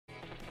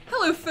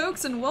Hello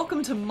folks and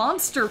welcome to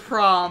Monster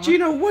Prom.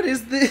 Gina, what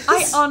is this?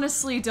 I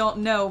honestly don't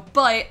know,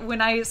 but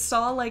when I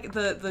saw like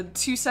the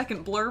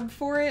 2-second blurb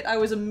for it, I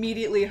was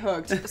immediately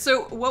hooked.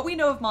 So what we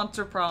know of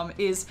Monster Prom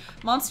is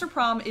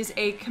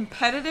a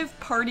competitive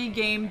party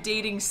game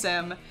dating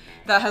sim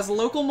that has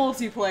local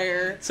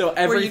multiplayer. So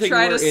everything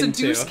where you try to we're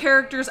seduce into.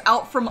 characters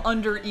out from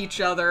under each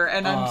other,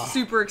 and I'm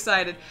super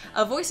excited.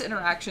 Voice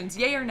interactions,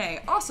 yay or nay.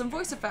 Awesome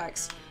voice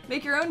effects.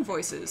 Make your own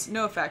voices.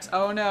 No effects.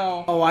 Oh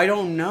no. Oh, I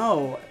don't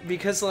know.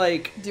 Because,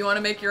 like... Do you want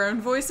to make your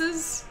own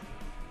voices?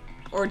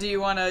 Or do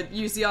you want to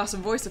use the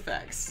awesome voice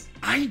effects?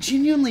 I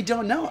genuinely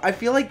don't know. I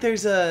feel like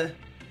there's an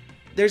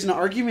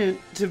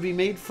argument to be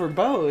made for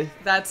both.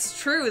 That's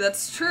true,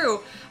 that's true.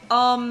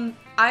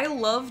 I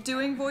love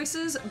doing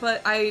voices,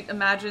 but I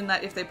imagine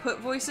that if they put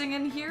voicing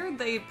in here,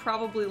 they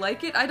probably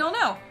like it. I don't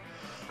know.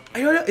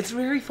 I don't know. It's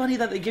very funny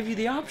that they give you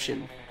the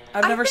option.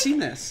 I've never seen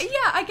this.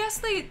 Yeah, I guess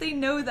they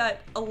know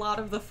that a lot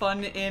of the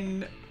fun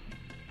in,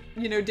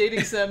 you know,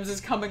 dating sims is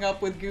coming up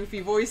with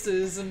goofy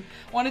voices and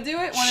want to do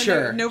it? Want to do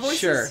it? No voices?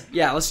 Sure.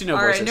 Yeah, let's do no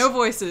voices. Alright, no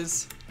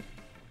voices.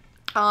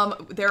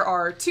 There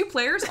are 2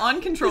 players on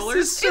controllers.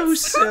 This is so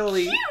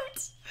silly.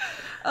 Cute!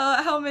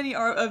 How many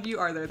of you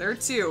are there? There are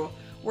 2.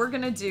 We're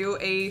gonna do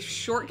a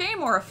short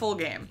game or a full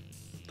game?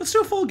 Let's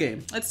do a full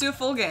game. Let's do a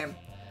full game.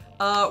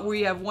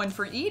 We have 1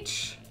 for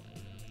each.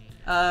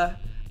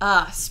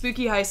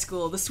 Spooky high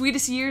school, the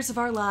sweetest years of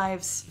our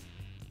lives.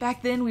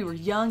 Back then we were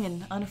young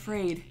and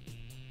unafraid.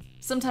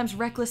 Sometimes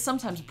reckless,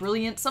 sometimes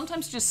brilliant,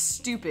 sometimes just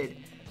stupid,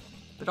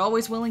 but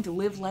always willing to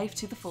live life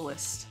to the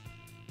fullest.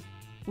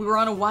 We were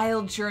on a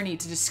wild journey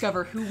to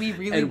discover who we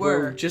really were.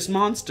 We're just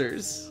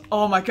monsters.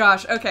 Oh my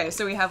gosh, okay,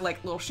 so we have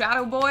like little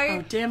Shadow Boy,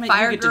 Oh damn it,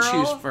 Fire you get Girl, to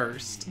choose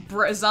first.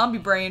 Zombie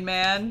Brain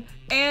Man,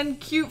 and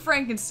cute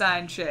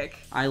Frankenstein chick.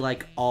 I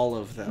like all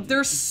of them.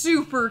 They're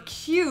super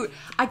cute.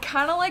 I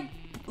kind of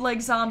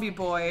like Zombie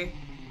Boy.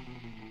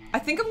 I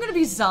think I'm gonna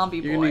be Zombie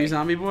Boy. You're gonna be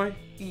Zombie Boy?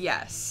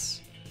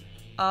 Yes.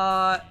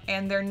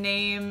 And their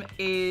name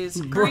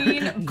is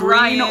Green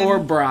Green or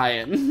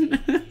Brian.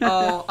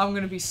 Oh, I'm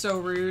gonna be so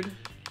rude.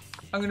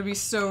 I'm gonna be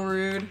so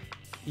rude.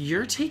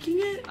 You're taking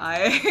it?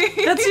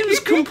 That seems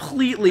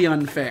completely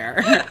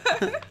unfair.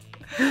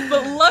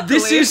 But luckily...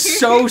 This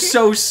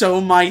is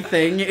so my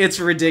thing. It's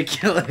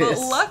ridiculous. But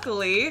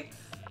luckily,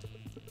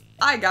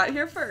 I got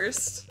here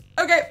first.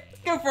 Okay,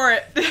 go for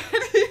it.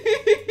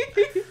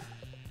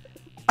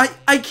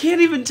 I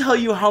can't even tell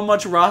you how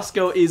much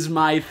Roscoe is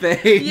my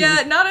thing.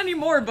 Yeah, not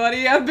anymore,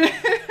 buddy.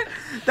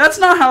 That's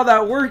not how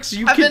that works.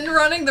 I've been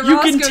running the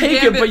Roscoe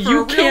Gambit for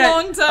a real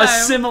long time.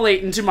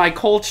 Assimilate into my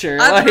culture.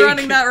 I've been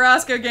running that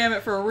Roscoe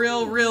Gambit for a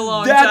real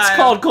long time. That's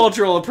called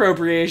cultural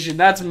appropriation.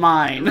 That's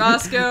mine.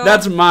 Roscoe.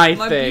 That's my thing.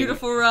 My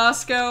beautiful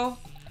Roscoe.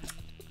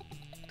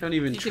 Don't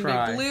even try. You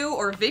can be Blue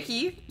or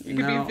Vicky. You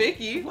can be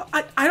Vicky. Well,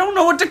 I don't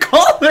know what to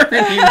call her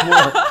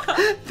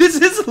anymore. This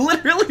has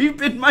literally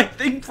been my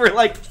thing for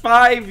like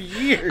 5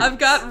 years. I've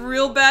got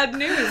real bad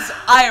news.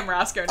 I am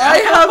Roscoe now. I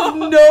have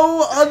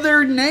no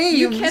other names.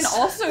 You can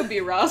also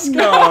be Roscoe.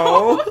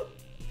 No.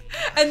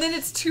 And then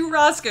it's 2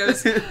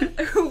 Roscoes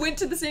who went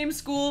to the same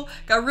school,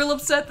 got real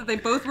upset that they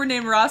both were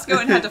named Roscoe,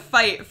 and had to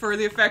fight for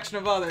the affection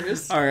of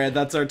others. Alright,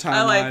 that's our timeline.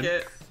 I like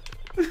it.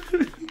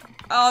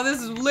 Oh,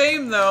 this is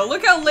lame though.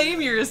 Look how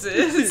lame yours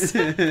is.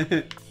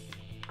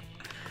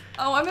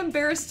 Oh, I'm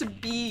embarrassed to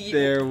be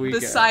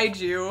beside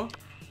you.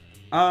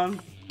 No,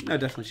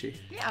 definitely she.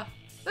 Yeah.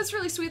 That's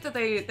really sweet that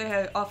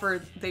they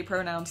offer they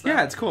pronouns though.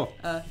 Yeah, it's cool.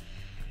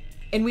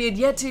 And we had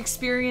yet to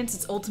experience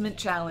its ultimate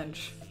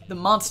challenge, the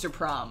Monster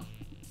Prom.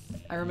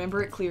 I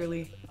remember it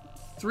clearly.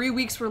 3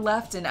 weeks were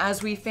left, and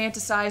as we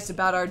fantasized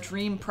about our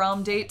dream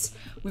prom dates,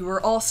 we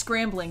were all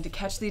scrambling to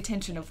catch the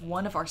attention of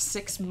one of our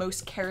 6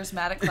 most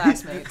charismatic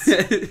classmates.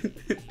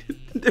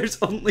 There's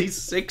only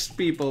 6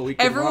 people we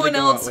can Everyone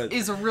else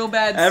is a real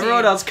bad scene.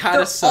 Everyone else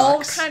kind of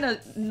sucks. All kind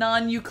of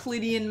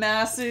non-Euclidean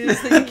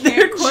masses that you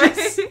can't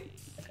quite...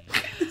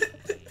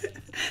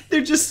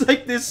 They're just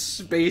like this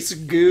space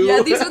goo.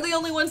 Yeah, these are the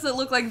only ones that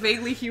look like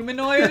vaguely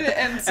humanoid,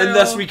 and so... And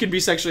thus we can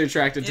be sexually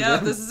attracted to them. Yeah,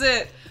 this is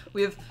it.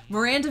 We have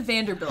Miranda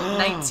Vanderbilt,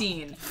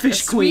 19.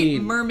 Fish a queen.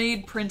 Sweet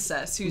mermaid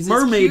princess who's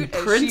mermaid as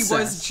cute princess.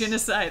 as she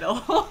was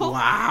genocidal.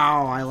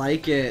 Wow, I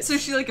like it. So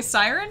is she like a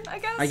siren, I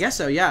guess? I guess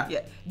so, yeah.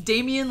 Yeah.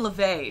 Damien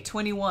LeVay,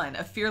 21.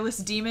 A fearless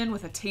demon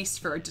with a taste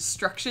for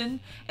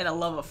destruction and a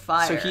love of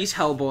fire. So he's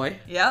Hellboy.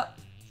 Yep.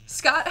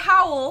 Scott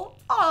Howell,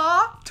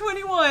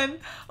 21,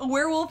 a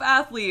werewolf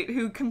athlete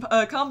who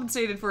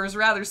compensated for his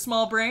rather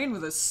small brain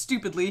with a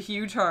stupidly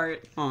huge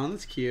heart. Aw,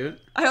 that's cute.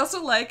 I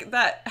also like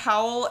that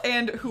Howell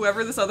and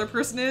whoever this other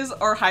person is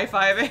are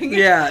high-fiving.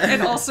 Yeah.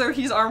 And also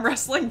he's arm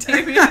wrestling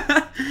Damien.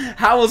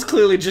 Howell's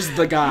clearly just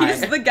the guy.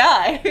 He's the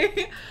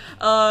guy.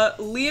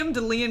 Liam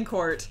de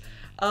Leoncourt,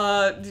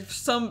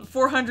 some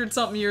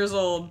 400-something years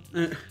old.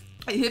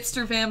 A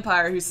hipster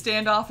vampire whose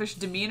standoffish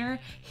demeanor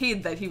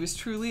hid that he was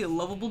truly a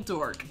lovable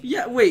dork.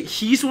 Yeah, wait,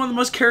 he's one of the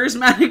most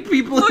charismatic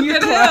people in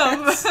your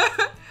class. Look at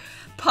him!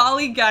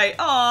 Polly Guy.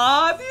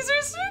 Aw, these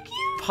are so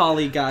cute!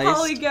 Polygeist.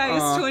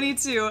 Polygeist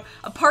 22,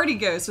 a party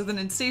ghost with an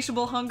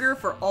insatiable hunger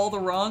for all the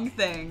wrong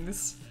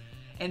things.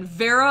 And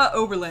Vera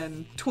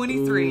Oberlin,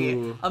 23,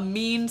 Ooh. a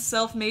mean,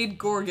 self-made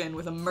Gorgon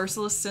with a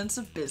merciless sense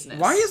of business.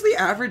 Why is the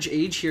average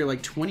age here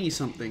like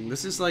 20-something?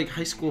 This is like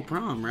high school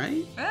prom,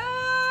 right?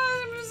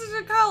 This is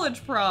a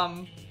college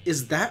prom.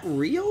 Is that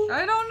real?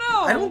 I don't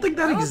know. I don't think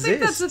that exists. I don't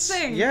think that's a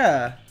thing.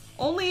 Yeah.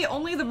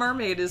 Only the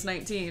mermaid is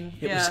 19.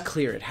 It was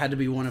clear it had to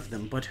be one of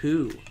them, but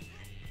who?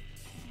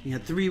 We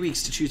had 3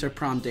 weeks to choose our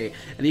prom date,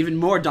 and even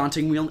more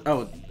daunting,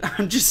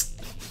 I'm just...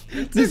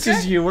 This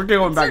is you. We're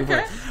going back and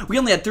forth. We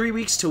only had 3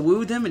 weeks to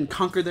woo them and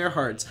conquer their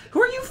hearts. Who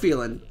are you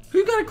feeling? Who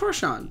you got a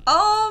crush on?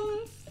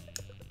 I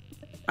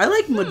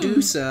like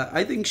Medusa.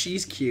 I think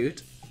she's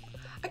cute.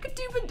 I could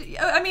do,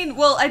 I mean,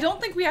 well, I don't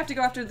think we have to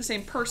go after the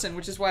same person,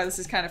 which is why this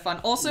is kind of fun.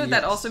 Also,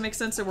 that also makes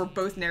sense that we're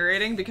both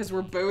narrating because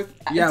we're both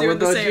doing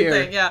the same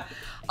thing. Yeah.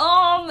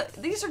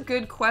 These are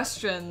good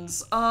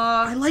questions.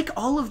 I like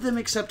all of them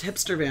except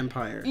Hipster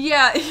Vampire.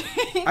 Yeah.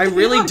 I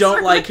really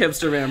don't like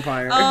Hipster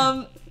Vampire.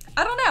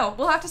 I don't know.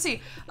 We'll have to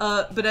see.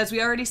 But as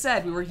we already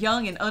said, we were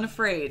young and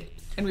unafraid,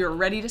 and we were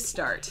ready to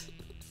start.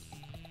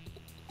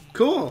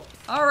 Cool.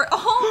 All right.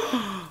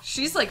 Oh,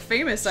 she's like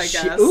famous, I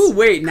guess. Ooh,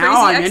 wait.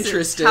 Now Crazy I'm exes,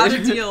 interested. How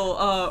to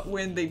deal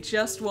when they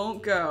just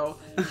won't go.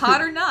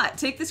 Hot or not?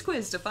 Take this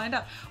quiz to find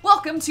out.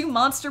 Welcome to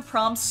Monster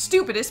Prom's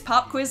stupidest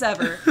pop quiz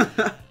ever.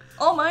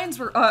 All minds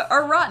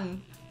are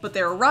rotten, but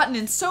they're rotten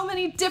in so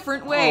many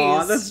different ways.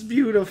 Aw, that's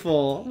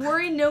beautiful.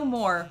 Worry no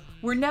more.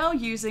 We're now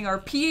using our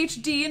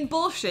PhD in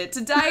bullshit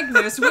to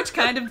diagnose which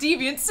kind of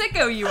deviant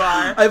sicko you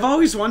are. I've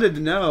always wanted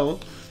to know.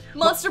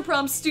 Monster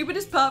Prom's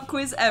stupidest pop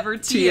quiz ever,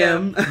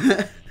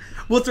 TM.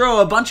 We'll throw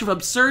a bunch of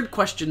absurd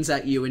questions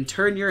at you and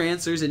turn your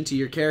answers into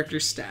your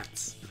character's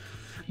stats.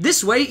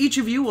 This way, each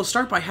of you will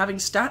start by having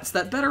stats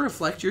that better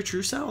reflect your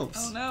true selves.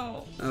 Oh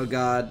no. Oh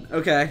god.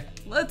 Okay.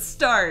 Let's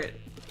start.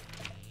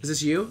 Is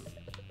this you?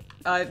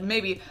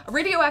 Maybe. A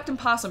radioactive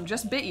possum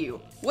just bit you.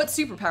 What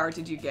superpower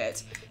did you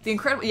get?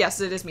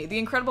 Yes, it is me. The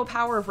incredible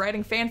power of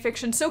writing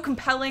fanfiction so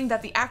compelling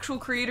that the actual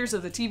creators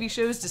of the TV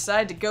shows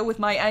decide to go with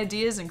my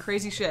ideas and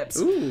crazy ships.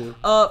 Ooh.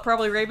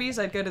 Probably rabies.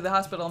 I'd go to the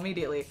hospital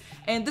immediately.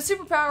 And the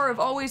superpower of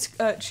always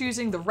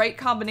choosing the right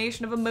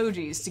combination of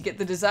emojis to get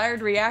the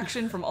desired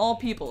reaction from all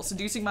people,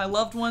 seducing my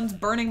loved ones,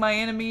 burning my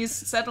enemies,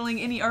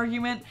 settling any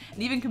argument,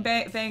 and even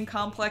conveying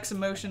complex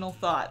emotional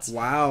thoughts.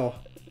 Wow.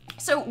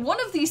 So one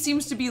of these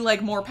seems to be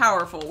like more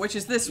powerful, which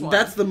is this one.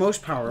 That's the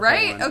most powerful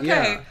right? one. Okay.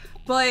 Yeah.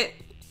 But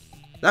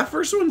that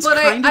first one's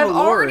kind of I've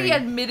alluring. already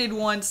admitted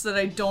once that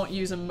I don't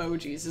use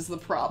emojis is the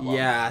problem.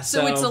 Yeah,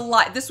 so it's a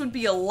lie. This would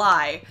be a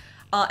lie.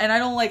 And I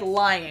don't like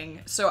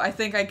lying. So I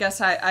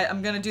guess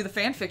I'm gonna do the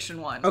fanfiction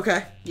one.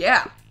 Okay.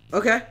 Yeah.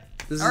 Okay.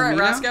 This All is right,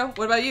 me Roscoe, now?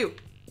 what about you?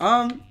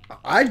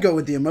 I'd go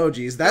with the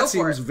emojis. That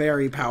seems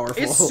very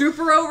powerful. It's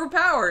super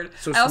overpowered.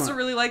 So I also smart.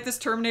 really like this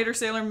Terminator,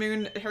 Sailor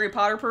Moon, Harry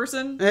Potter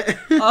person.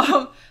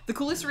 The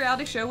coolest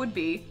reality show would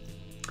be...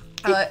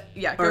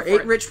 yeah, go for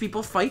 8 it. rich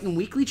people fight in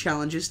weekly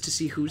challenges to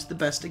see who's the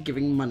best at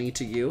giving money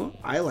to you.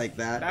 I like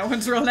that. That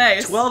one's real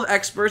nice. 12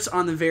 experts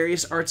on the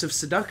various arts of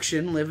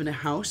seduction live in a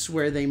house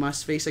where they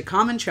must face a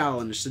common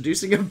challenge,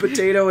 seducing a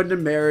potato into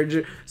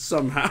marriage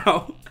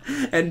somehow.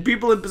 And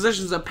people in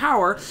positions of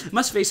power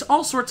must face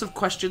all sorts of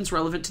questions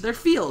relevant to their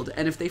field,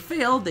 and if they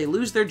fail, they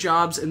lose their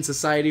jobs and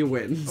society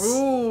wins.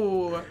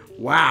 Ooh.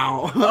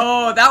 Wow.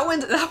 Oh, that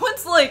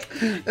one's like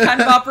kind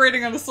of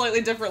operating on a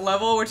slightly different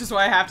level, which is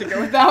why I have to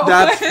go with that one.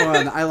 That's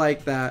fun. I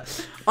like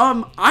that.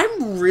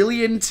 I'm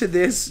really into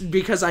this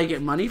because I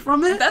get money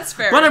from it. That's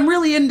fair. But I'm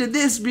really into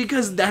this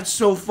because that's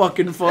so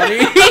fucking funny.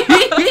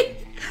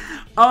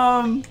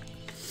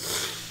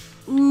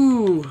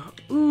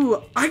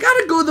 Ooh, I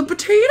gotta go the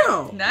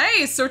potato.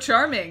 Nice, so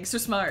charming, so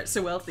smart,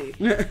 so wealthy.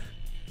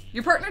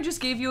 Your partner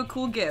just gave you a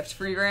cool gift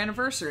for your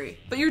anniversary,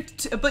 but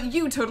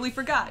you totally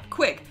forgot.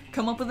 Quick,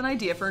 come up with an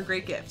idea for a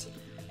great gift.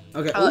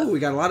 Okay. We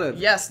got a lot of...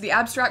 Yes, the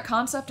abstract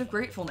concept of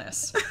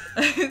gratefulness.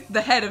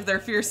 The head of their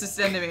fiercest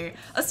enemy.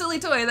 A silly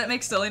toy that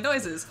makes silly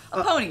noises.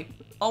 A pony.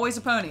 Always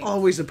a pony.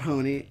 Always a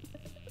pony.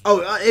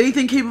 Oh,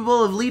 anything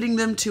capable of leading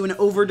them to an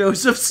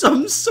overdose of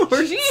some sort.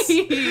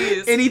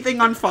 Jeez.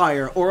 Anything on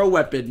fire or a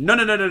weapon.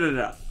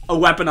 No. A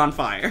weapon on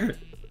fire.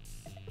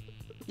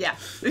 Yeah.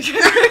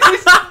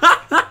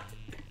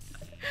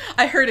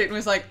 I heard it and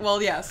was like,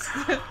 well, yes.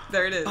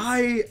 There it is.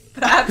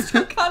 The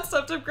abstract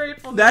concept of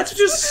gratefulness. That's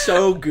just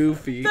so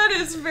goofy. That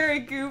is very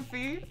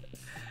goofy.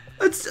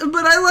 But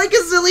I like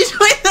a silly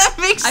toy that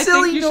makes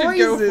silly noises. I think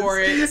you should go for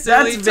it.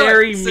 That's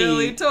very me.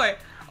 Silly toy.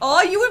 Oh,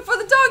 you went for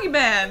the doggy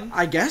man.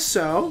 I guess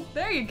so.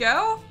 There you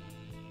go.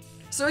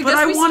 So but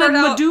I wanted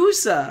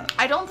Medusa.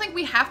 I don't think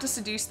we have to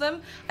seduce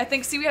them. I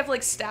think, see, we have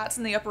like stats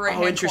in the upper right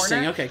hand corner. Oh,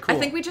 interesting. Okay, cool. I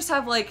think we just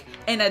have like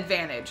an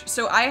advantage.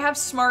 So I have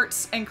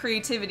smarts and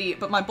creativity,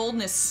 but my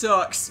boldness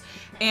sucks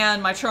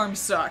and my charm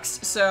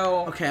sucks.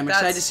 So okay, I'm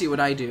excited to see what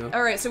I do.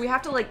 All right, so we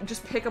have to like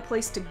just pick a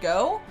place to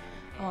go.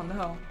 Oh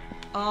no.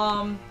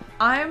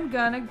 I'm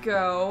gonna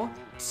go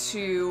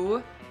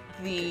to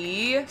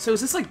the... So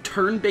is this like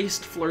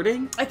turn-based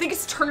flirting? I think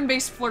it's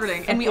turn-based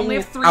flirting, and we only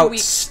have 3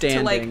 weeks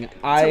to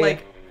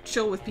like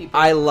chill with people.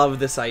 I love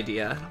this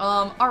idea.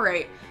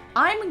 Alright.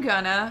 I'm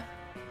gonna...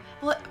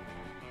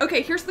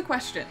 Okay, here's the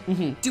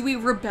question. Do we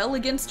rebel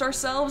against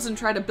ourselves and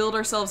try to build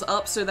ourselves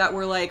up so that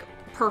we're, like,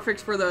 perfect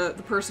for the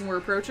person we're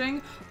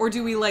approaching? Or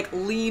do we, like,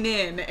 lean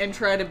in and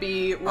try to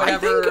be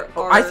whatever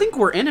I think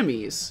we're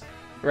enemies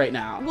right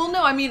now. Well,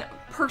 no, I mean,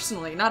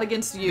 personally, not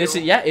against you.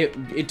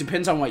 It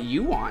depends on what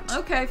you want.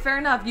 Okay, fair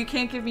enough. You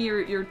can't give me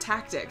your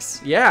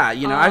tactics. Yeah,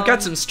 you know, I've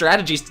got some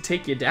strategies to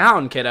take you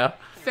down, kiddo.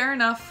 Fair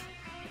enough.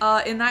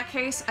 In that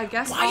case, I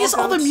guess Why is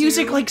all the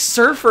music like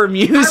surfer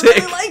music? I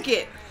really like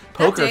it.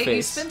 Poker that day, face.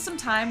 you spend some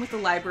time with the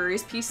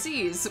library's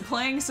PCs,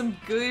 playing some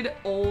good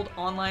old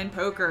online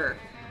poker.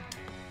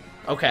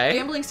 Okay.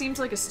 Gambling seems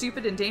like a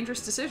stupid and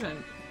dangerous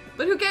decision,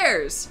 but who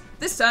cares?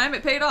 This time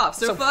it paid off,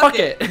 so fuck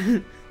it.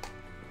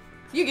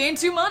 You gained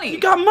 2 money. You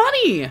got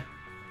money.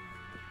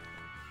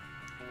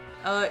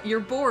 You're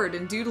bored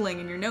and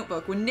doodling in your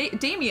notebook when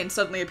Damien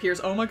suddenly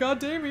appears. Oh my god,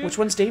 Damien. Which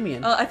one's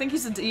Damien? I think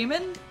he's a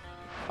demon.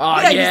 Oh,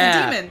 yeah, he's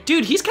the demon.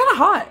 Dude, he's kind of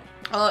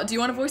hot. Do you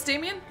want to voice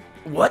Damien?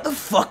 What the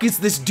fuck is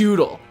this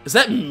doodle? Is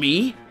that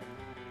me?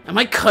 Am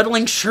I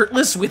cuddling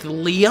shirtless with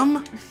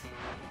Liam?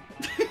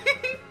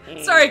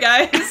 Sorry,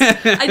 guys.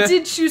 I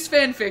did choose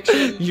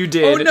fanfiction. You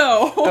did. Oh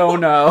no. Oh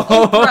no.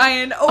 Oh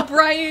Brian. Oh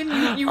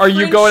Brian. You Are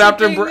you going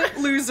after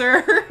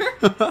loser?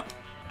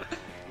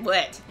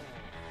 What?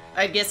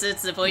 I guess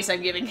it's the voice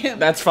I'm giving him.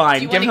 That's fine.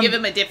 Do you want to give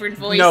him a different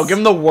voice? No, give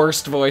him the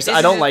worst voice.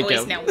 I don't like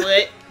him. Now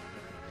what?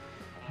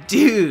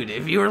 Dude,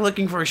 if you were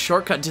looking for a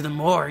shortcut to the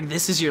morgue,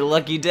 this is your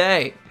lucky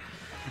day.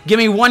 Give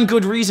me one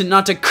good reason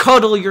not to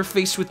cuddle your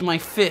face with my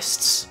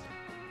fists.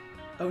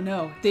 Oh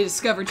no, they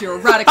discovered your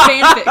erotic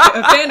fan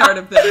art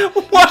of them.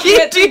 Why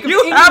can't do think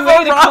you of have any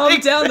way to calm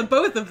erotic down the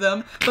both of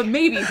them, but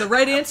maybe the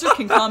right answer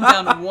can calm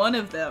down one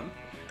of them.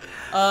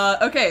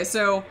 Okay,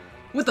 so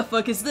what the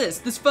fuck is this?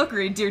 This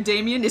fuckery, dear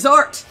Damien, is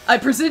art. I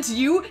present to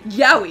you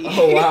Yowie.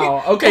 Oh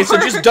wow. Okay, so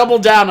just double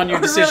down on your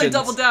decisions. Really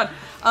double down.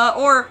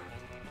 Or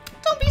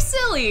don't be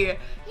silly.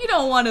 You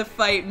don't want to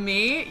fight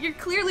me. You're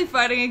clearly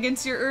fighting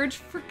against your urge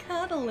for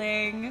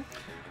cuddling.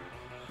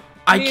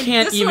 I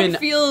can't this even.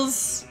 One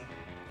feels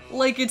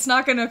like it's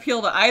not going to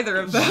appeal to either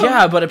of them.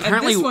 Yeah, but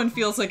apparently and this one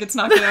feels like it's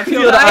not going to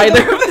appeal to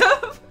either of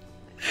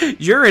them.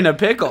 You're in a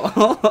pickle.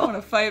 You want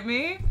to fight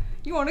me?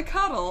 You want to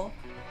cuddle?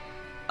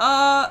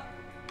 I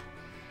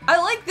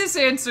like this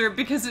answer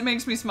because it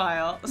makes me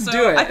smile. So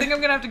Do it. I think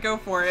I'm gonna have to go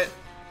for it.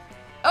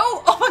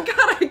 Oh my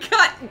god, I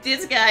got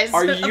this guy's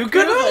Are you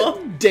approval.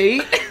 gonna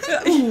date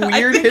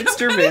weird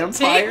hipster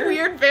vampire? Date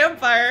weird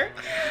vampire.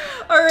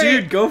 Alright.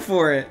 Dude, go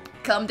for it.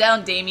 Calm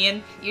down,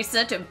 Damien. You're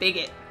such a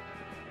bigot.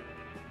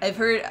 I've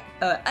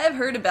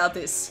heard about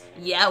this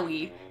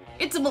Yowie.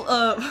 It's a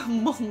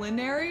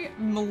millenary?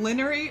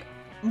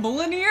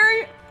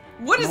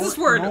 What is this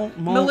word?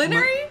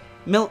 Millenary?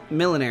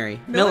 Millenary.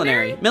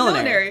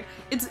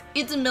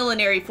 It's a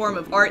millenary form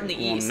of art in the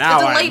East. now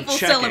A I'm delightful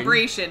checking.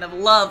 celebration of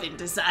love and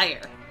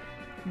desire.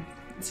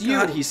 It's you.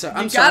 God,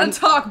 I'm gotta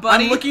talk,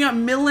 buddy. I'm looking at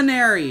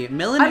millenary.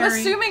 I'm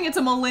assuming it's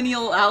a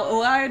millennial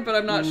allied, but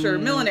I'm not sure.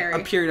 Millenary.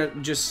 A period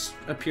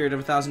of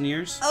 1,000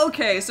 years.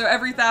 Okay, so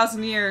every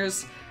 1,000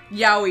 years,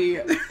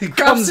 Yowie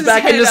comes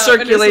back into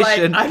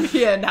circulation. Like, I'm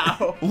here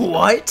now.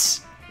 What?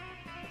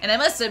 And I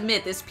must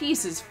admit, this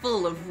piece is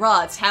full of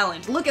raw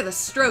talent. Look at the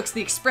strokes,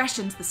 the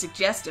expressions, the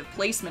suggestive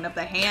placement of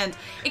the hand.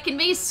 It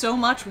conveys so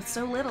much with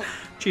so little.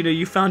 Cheetah,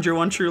 you found your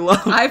one true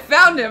love. I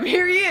found him.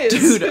 Here he is.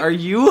 Dude, are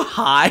you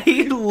high?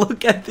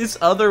 Look at this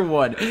other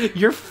one.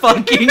 You're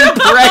fucking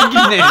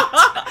pregnant.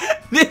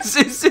 This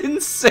is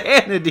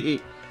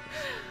insanity.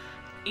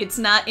 It's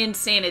not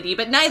insanity,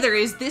 but neither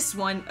is this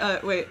one.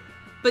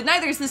 But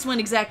neither is this one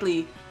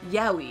exactly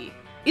Yowie.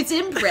 It's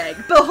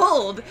impreg.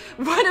 Behold,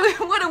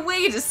 what a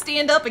way to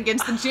stand up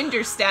against the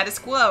gender status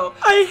quo.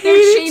 I hate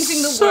They're changing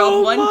it the so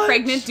world one much.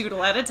 pregnant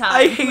doodle at a time.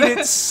 I hate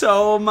it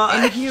so much.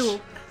 And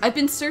you, I've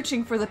been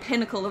searching for the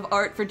pinnacle of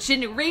art for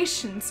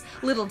generations.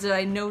 Little did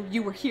I know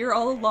you were here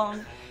all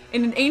along,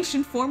 in an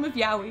ancient form of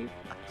Yowie.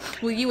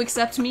 Will you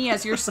accept me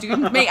as your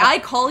student? May I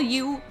call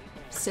you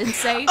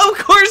Sensei? Of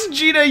course,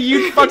 Gina,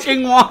 you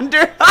fucking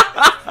wander.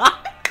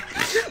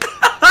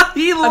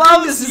 He loves I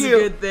think this is you. a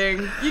good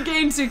thing. You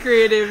gain 2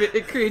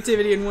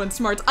 creativity and 1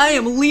 smarts. I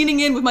am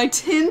leaning in with my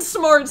 10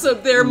 smarts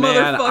up there, Man,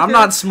 motherfucker. I'm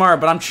not smart,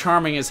 but I'm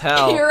charming as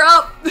hell. You're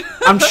up.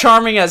 I'm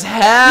charming as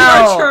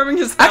hell. You are charming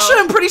as hell. Actually,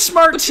 I'm pretty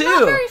smart too. You're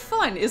not very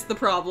fun is the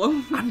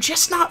problem. I'm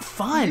just not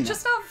fun. You're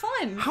just not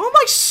fun. How am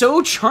I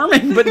so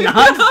charming but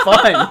not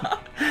fun?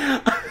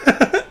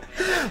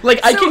 Like,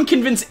 I can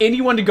convince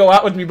anyone to go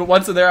out with me, but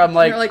once they're there, I'm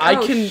like, You're like, I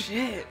oh, can.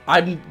 shit.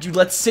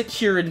 Let's sit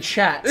here and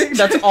chat.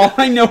 That's all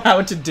I know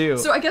how to do.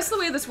 So I guess the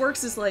way this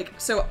works is like,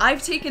 so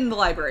I've taken the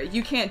library.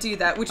 You can't do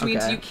that, which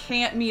means Okay. you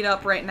can't meet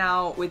up right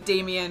now with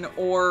Damien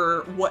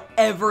or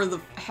whatever the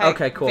heck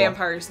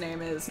vampire's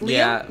name is. Liam?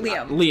 Yeah,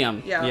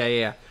 Liam. Yeah. Yeah.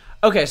 Yeah.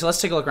 Okay, so let's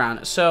take a look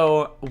around.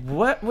 So,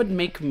 what would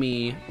make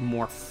me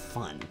more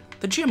fun?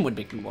 The gym would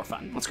make it more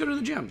fun. Let's go to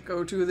the gym.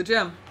 Go to the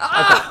gym.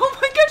 Ah! Oh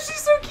my gosh,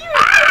 she's so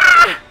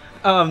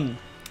cute!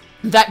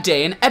 That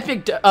day, an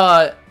epic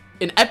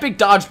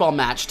dodgeball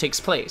match takes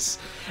place.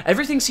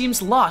 Everything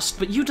seems lost,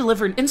 but you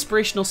deliver an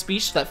inspirational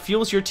speech that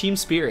fuels your team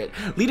spirit,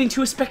 leading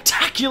to a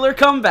spectacular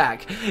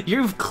comeback.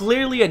 You're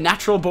clearly a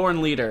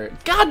natural-born leader.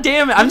 God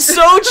damn it, I'm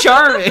so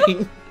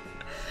charming.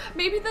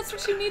 Maybe that's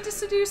what you need to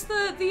seduce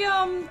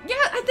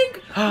I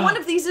think one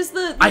of these is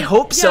the I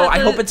hope so. I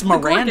hope it's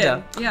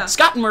Miranda. Yeah.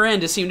 Scott and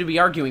Miranda seem to be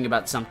arguing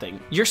about something.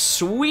 Your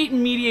sweet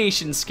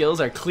mediation skills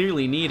are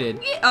clearly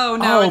needed. Yeah. Oh,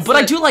 no. Oh, but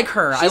I do like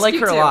her. I like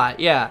her a lot.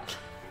 Yeah.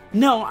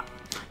 No,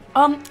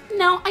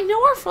 I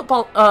know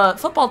our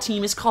football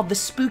team is called the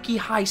Spooky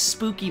High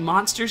Spooky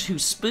Monsters who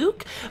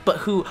spook, but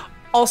who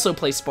also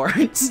play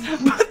sports.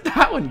 But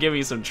that would give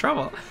me some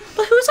trouble.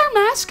 But who's our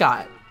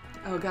mascot?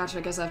 Oh gosh, I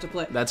guess I have to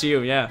play. That's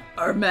you, yeah.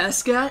 Our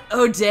mascot?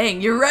 Oh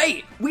dang, you're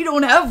right. We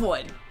don't have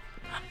one.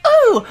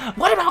 Oh,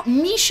 what about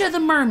Misha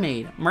the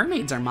mermaid?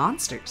 Mermaids are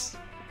monsters.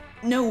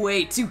 No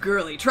way, too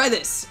girly. Try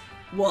this.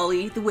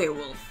 Wally the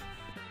werewolf.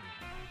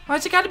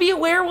 Why's it gotta be a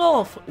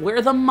werewolf?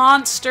 We're the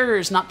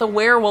monsters, not the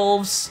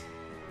werewolves.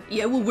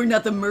 Yeah, well, we're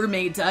not the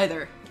mermaids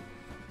either.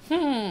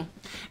 Maybe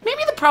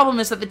the problem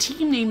is that the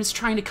team name is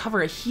trying to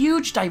cover a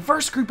huge,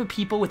 diverse group of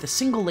people with a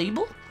single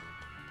label?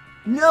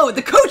 No,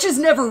 the coach is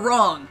never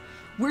wrong.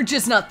 We're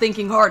just not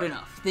thinking hard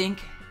enough.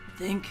 Think.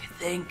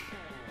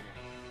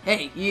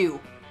 Hey, you.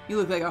 You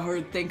look like a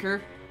hard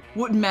thinker.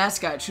 What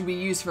mascot should we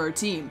use for our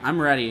team?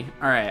 I'm ready.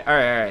 All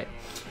right.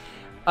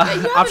 Yeah,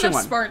 you have Option enough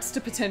one. smarts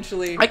to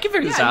potentially... I can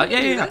figure this out.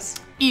 Yeah. This.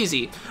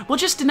 Easy. We'll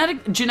just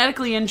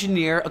genetically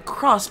engineer a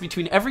cross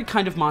between every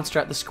kind of monster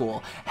at the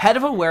school. Head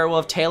of a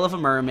werewolf, tail of a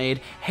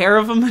mermaid, hair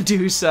of a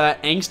Medusa,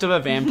 angst of a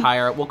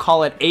vampire. We'll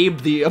call it Abe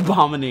the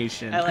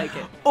Abomination. I like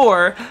it.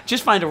 Or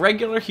just find a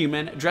regular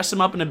human, dress him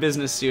up in a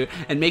business suit,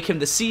 and make him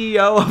the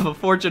CEO of a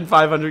Fortune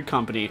 500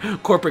 company.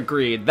 Corporate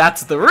greed.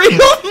 That's the real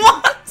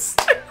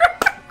monster.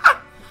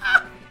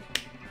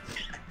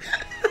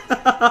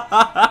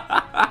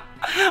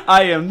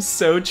 I am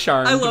so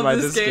charmed by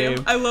this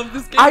game. I love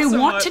this game I so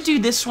want much. to do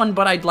this one,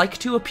 but I'd like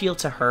to appeal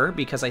to her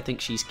because I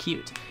think she's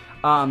cute.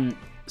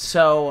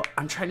 So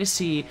I'm trying to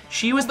see.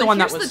 She was the one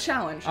that was... Here's the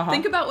challenge.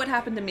 Think about what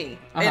happened to me.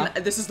 And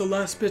this is the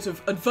last bit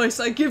of advice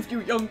I give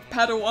you, young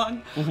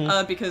Padawan,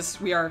 because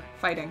we are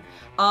fighting.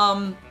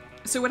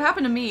 So what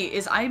happened to me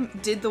is I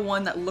did the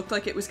one that looked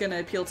like it was going to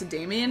appeal to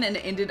Damien and it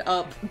ended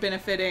up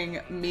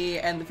benefiting me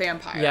and the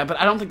vampire. Yeah, but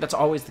I don't think that's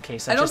always the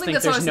case. I just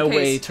think there's no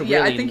way to really know.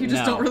 Yeah, I think you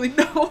just don't really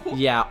know.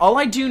 Yeah, all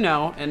I do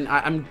know,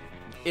 and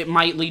it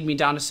might lead me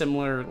down a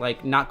similar,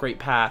 like, not great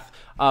path,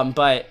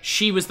 but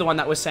she was the one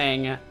that was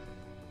saying...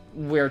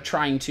 we're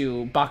trying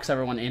to box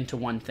everyone into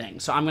one thing.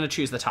 So I'm going to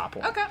choose the top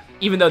one. Okay.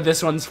 Even though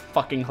this one's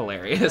fucking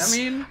hilarious. I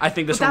mean, I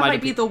think this one might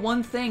might be the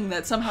one thing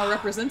that somehow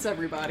represents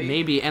everybody.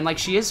 Maybe. And like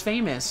she is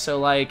famous. So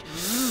like,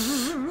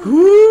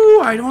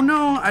 ooh, I don't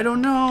know. What's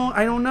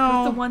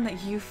the one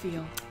that you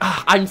feel?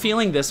 I'm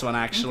feeling this one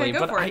actually, okay,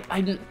 go but for it.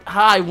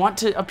 I want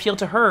to appeal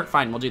to her.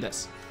 Fine, we'll do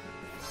this.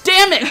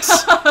 Damn it!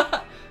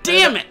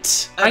 Damn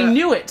it! I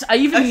knew it. I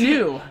even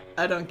knew.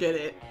 I don't get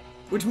it.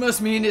 Which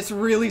must mean it's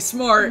really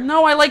smart.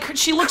 No, I like her.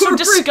 She looks so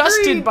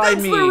disgusted by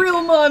me. me. That's the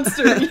real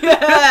monster.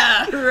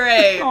 Yeah,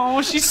 right.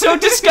 Oh, she's so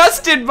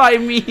disgusted by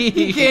me.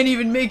 He can't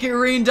even make it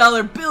rain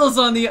dollar bills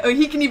on the.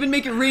 He can even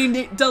make it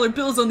rain dollar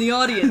bills on the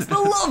audience.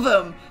 They'll love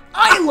him.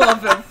 I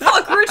love him.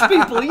 Fuck rich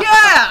people.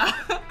 Yeah.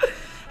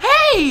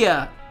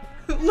 Hey.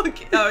 Look.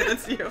 Oh,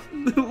 that's you.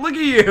 Look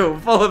at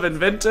you, full of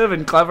inventive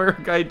and clever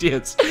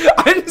ideas.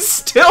 I'm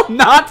still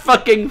not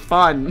fucking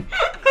fun.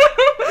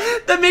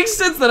 That makes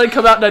sense that I'd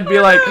come out and I'd be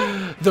like,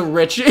 the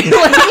rich, like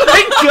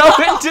go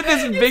into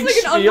this big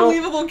it's like spiel. An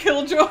unbelievable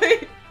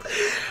killjoy.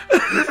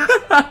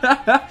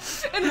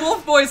 And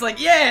Wolf Boy's like,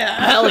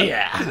 yeah, hell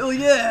yeah, hell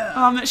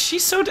yeah.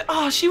 She's so,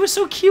 she was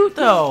so cute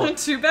though. Not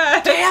too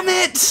bad. Damn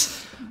it.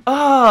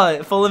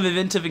 Full of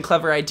inventive and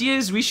clever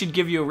ideas. We should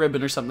give you a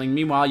ribbon or something.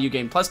 Meanwhile, you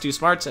gain +2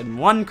 smarts and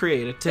 1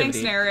 creativity.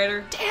 Thanks,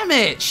 narrator. Damn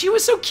it, she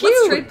was so cute.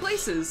 Let's trade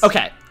places.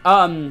 Okay.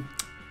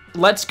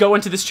 Let's go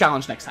into this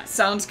challenge next time.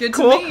 Sounds good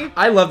cool. to me.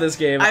 I love this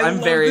game.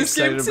 I'm very this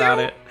excited game about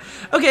it.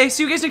 Okay,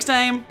 see you guys next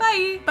time.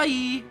 Bye.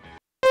 Bye.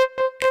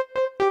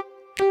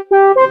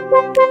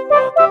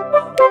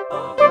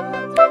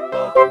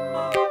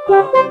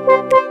 Bye.